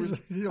receiver, but he's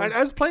and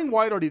as playing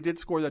wideout, he did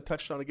score that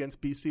touchdown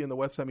against BC in the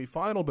West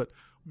semifinal.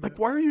 But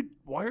why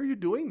are you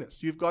doing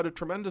this? You've got a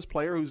tremendous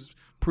player who's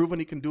proven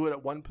he can do it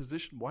at one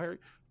position.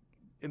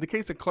 In the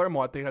case of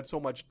Claremont, they had so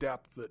much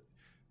depth that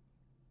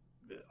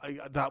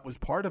that was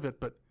part of it.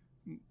 But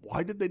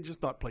why did they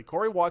just not play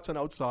Corey Watson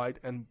outside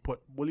and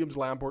put Williams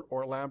Lambert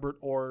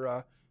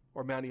or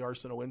Manny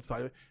Arsenault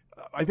inside?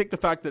 I think the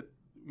fact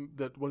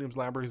that Williams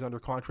Lambert is under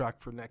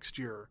contract for next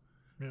year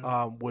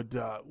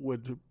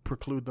would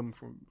preclude them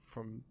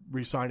from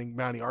re-signing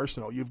Manny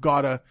Arsenault. You've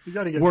got to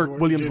work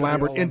Williams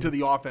Lambert into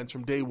the offense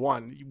from day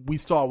one. We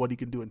saw what he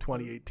can do in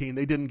 2018.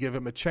 They didn't give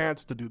him a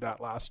chance to do that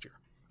last year.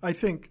 I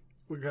think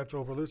we have to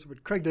overlook it,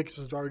 but Craig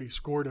Dickinson's already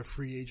scored a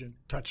free agent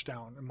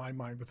touchdown in my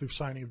mind with the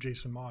signing of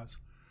Jason Maas.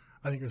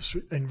 I think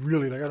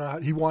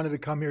he wanted to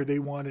come here. They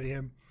wanted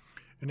him.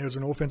 And there's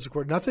an offensive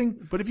coordinator.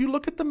 Nothing. But if you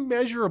look at the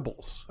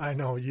measurables, I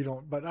know you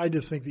don't. But I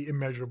just think the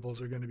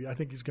immeasurables are going to be. I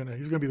think he's going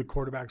to be the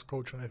quarterback's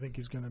coach, and I think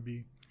he's going to be.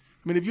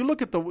 I mean, if you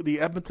look at the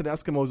Edmonton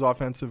Eskimos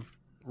offensive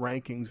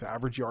rankings,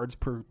 average yards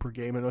per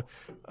game, and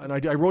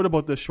I wrote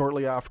about this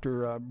shortly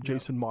after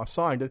Jason Maas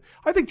signed.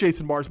 I think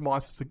Jason Maas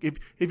is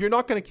if you're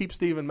not going to keep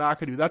Stephen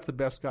McAdoo, that's the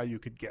best guy you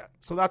could get.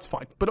 So that's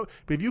fine. But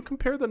if you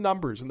compare the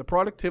numbers and the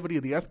productivity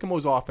of the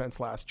Eskimos offense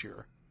last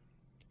year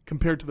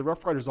compared to the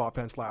Rough Riders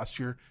offense last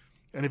year.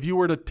 And if you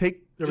were to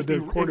take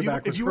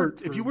if you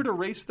were to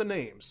erase the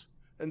names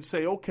and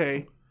say,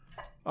 okay,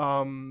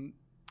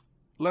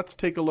 let's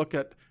take a look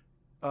at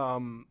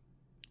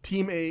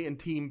Team A and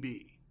Team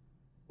B.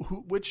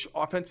 Which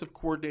offensive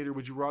coordinator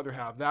would you rather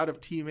have? That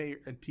of Team A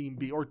and Team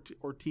B, or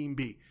Team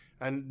B,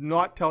 and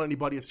not tell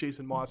anybody it's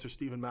Jason Maas or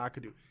Stephen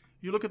McAdoo.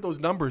 You look at those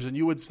numbers and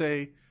you would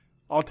say,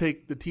 I'll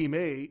take the Team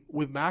A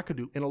with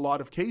McAdoo in a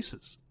lot of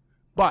cases,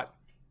 but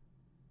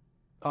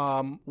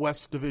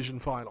West Division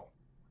Final.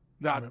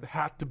 That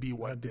had to be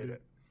what did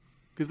it,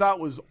 because that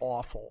was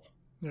awful.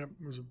 Yeah,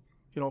 it was.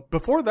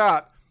 Before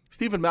that,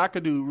 Stephen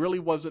McAdoo really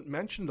wasn't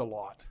mentioned a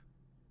lot.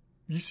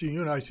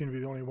 You and I seem to be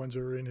the only ones that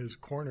were in his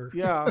corner.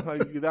 Yeah,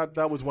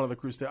 that was one of the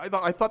Crusaders.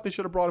 I thought they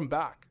should have brought him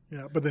back.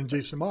 Yeah, but then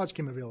Jason Maas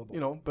came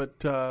available.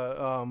 But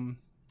a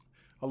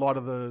lot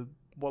of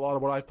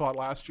what I thought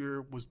last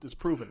year was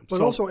disproven.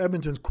 But also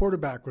Edmonton's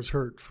quarterback was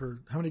hurt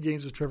for how many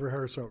games was Trevor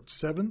Harris out?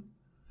 7,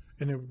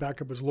 and the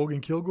backup was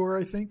Logan Kilgore,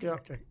 I think. Yeah.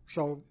 Okay.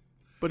 So.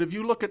 But if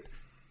you look at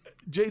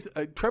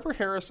Trevor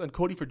Harris and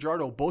Cody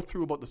Fajardo, both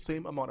threw about the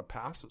same amount of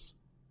passes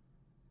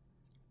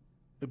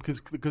because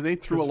they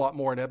threw a lot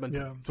more in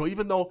Edmonton. Yeah. So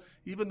even though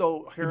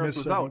Harris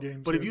was out,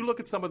 but if you look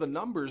at some of the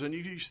numbers and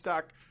you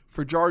stack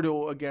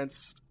Fajardo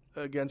against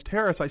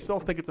Harris, I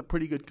still think it's a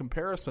pretty good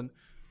comparison.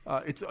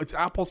 It's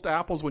apples to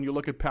apples when you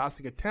look at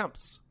passing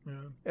attempts. Yeah.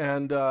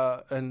 And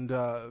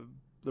the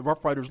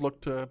Rough Riders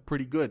looked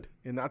pretty good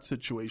in that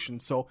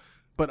situation. So,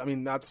 but I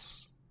mean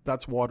that's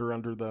water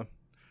under the.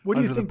 What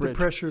do you think the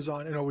pressure's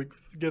on? We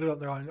get it out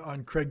there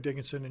on Craig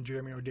Dickinson and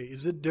Jeremy O'Day.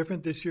 Is it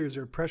different this year? Is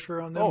there pressure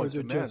on them? Oh, it's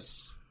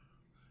immense.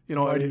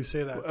 Why do you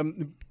say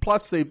that?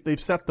 Plus,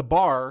 they've set the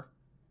bar.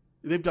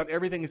 They've done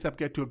everything except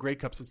get to a Grey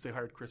Cup since they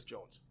hired Chris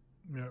Jones.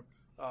 Yeah.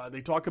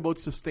 They talk about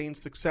sustained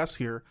success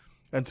here,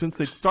 and since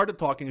they started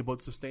talking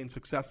about sustained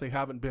success, they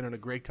haven't been in a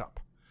Grey Cup.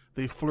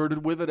 They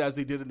flirted with it as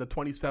they did in the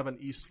 27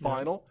 East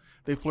Final.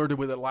 They flirted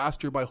with it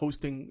last year by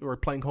hosting or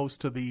playing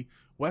host to the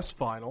West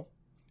Final,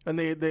 and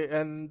they had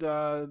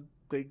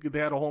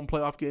a home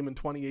playoff game in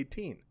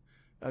 2018,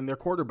 and their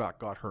quarterback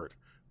got hurt,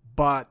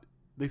 but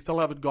they still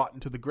haven't gotten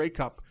to the Grey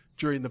Cup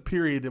during the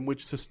period in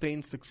which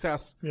sustained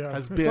success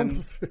has been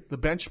the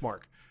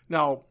benchmark.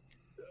 Now,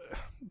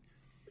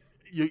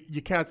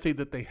 you can't say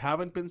that they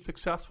haven't been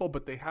successful,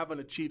 but they haven't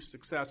achieved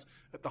success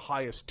at the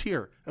highest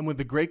tier. And with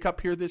the Grey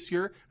Cup here this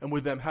year, and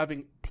with them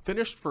having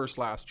finished first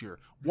last year,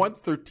 won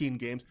 13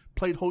 games,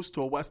 played host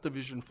to a West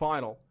Division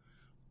final,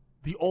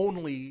 the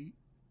only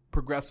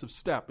progressive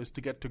step is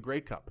to get to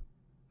Grey Cup.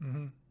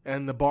 Mm-hmm.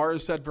 And the bar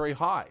is set very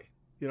high.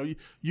 You know,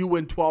 you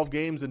win 12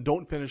 games and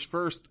don't finish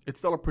first, it's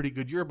still a pretty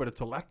good year, but it's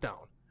a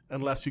letdown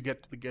unless you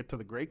get to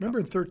the Grey Cup. Remember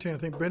in 13, I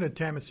think Brendan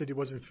Tammett said he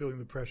wasn't feeling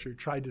the pressure. He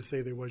tried to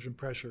say there wasn't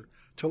pressure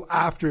till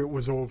after it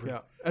was over. Yeah,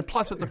 and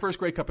plus it's the first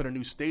Grey Cup in a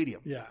new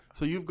stadium. Yeah,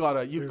 so you've got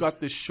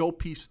this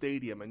showpiece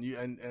stadium, and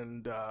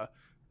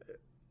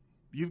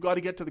you've got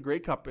to get to the Grey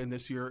Cup in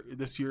this year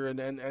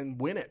and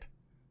win it.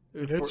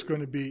 It's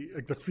going to be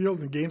like the field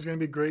and the game's going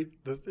to be great.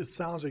 It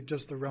sounds like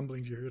just the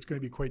rumblings here. It's going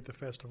to be quite the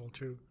festival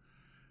too,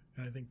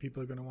 and I think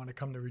people are going to want to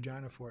come to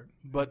Regina for it.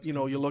 But you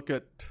look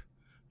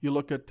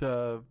at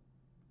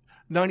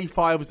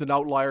 95 was an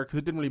outlier because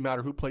it didn't really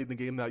matter who played in the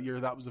game that year.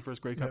 That was the first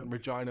Grey Cup in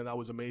Regina, and that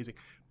was amazing.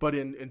 But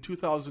in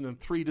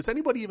 2003, does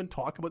anybody even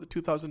talk about the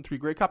 2003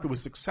 Grey Cup? It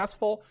was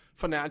successful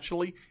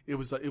financially. It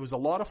was a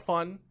lot of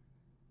fun,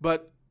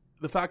 but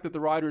the fact that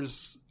the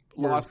Riders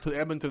lost to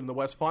Edmonton in the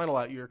West Final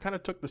that year kind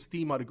of took the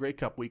steam out of Grey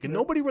Cup week. And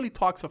nobody really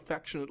talks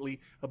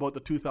affectionately about the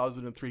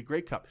 2003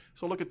 Grey Cup.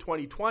 So look at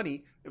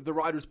 2020. If the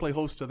Riders play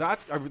host to that,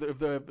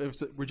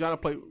 if Regina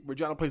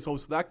plays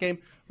host to that game,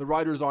 the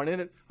Riders aren't in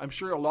it. I'm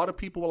sure a lot of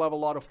people will have a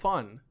lot of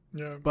fun.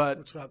 Yeah,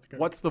 but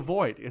what's the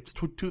void? It's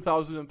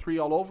 2003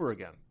 all over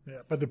again. Yeah,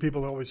 but the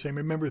people always say,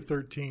 remember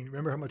 13.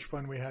 Remember how much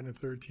fun we had in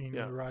 13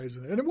 when the Riders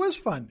were there. And it was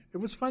fun. It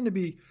was fun to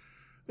be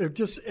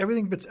just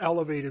everything gets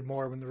elevated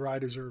more when the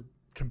Riders are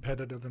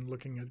competitive and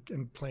looking at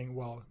and playing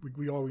well.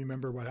 We all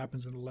remember what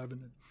happens in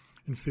 11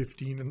 and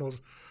 15 and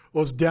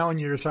those down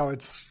years, how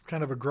it's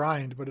kind of a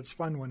grind, but it's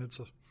fun when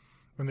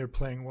when they're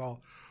playing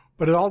well.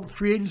 But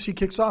free agency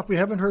kicks off. We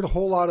haven't heard a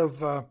whole lot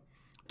of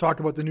talk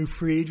about the new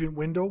free agent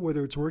window,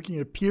 whether it's working.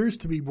 It appears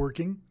to be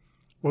working.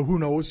 Well, who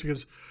knows?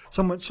 Because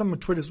someone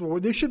tweeted, well,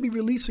 they should be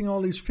releasing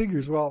all these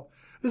figures. Well,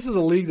 this is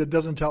a league that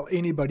doesn't tell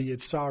anybody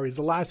its salaries.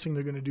 The last thing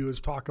they're going to do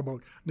is talk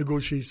about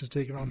negotiations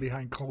taken on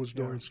behind closed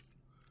doors.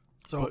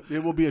 So but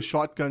it will be a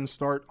shotgun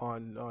start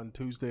on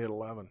Tuesday at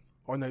 11,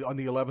 on the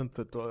 11th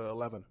at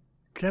 11.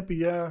 Can't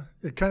be,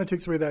 it kind of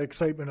takes away that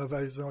excitement of,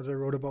 as I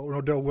wrote about, when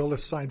Odell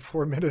Willis signed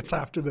 4 minutes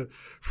after the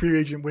free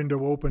agent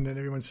window opened, and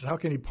everyone says, how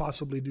can he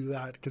possibly do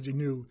that? Because he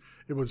knew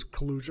it was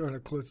collusion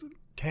or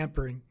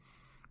tampering.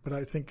 But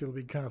I think it'll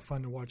be kind of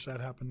fun to watch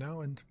that happen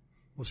now, and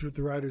we'll see what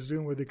the Riders do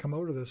and where they come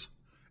out of this.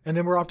 And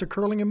then we're off to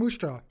curling and Moose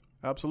Jaw.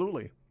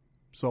 Absolutely.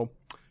 So,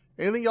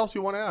 anything else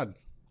you want to add?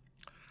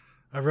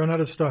 I've run out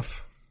of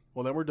stuff.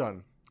 Well, then we're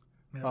done.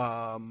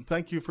 Yeah.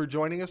 Thank you for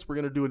joining us. We're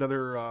going to do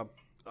another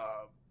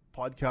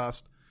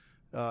podcast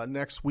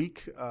next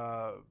week.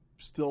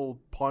 Still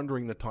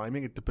pondering the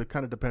timing. It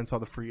kind of depends how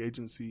the free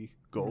agency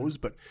goes,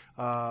 but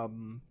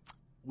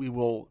we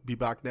will be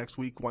back next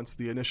week once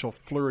the initial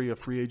flurry of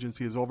free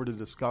agency is over to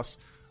discuss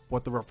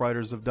what the Rough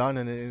Riders have done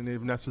and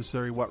if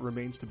necessary, what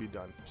remains to be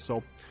done.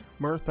 So,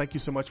 Murr, thank you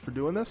so much for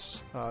doing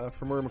this.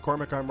 For Murray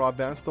McCormick, I'm Rob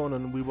Vanstone,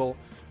 and we will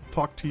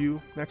talk to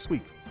you next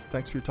week.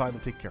 Thanks for your time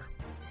and take care.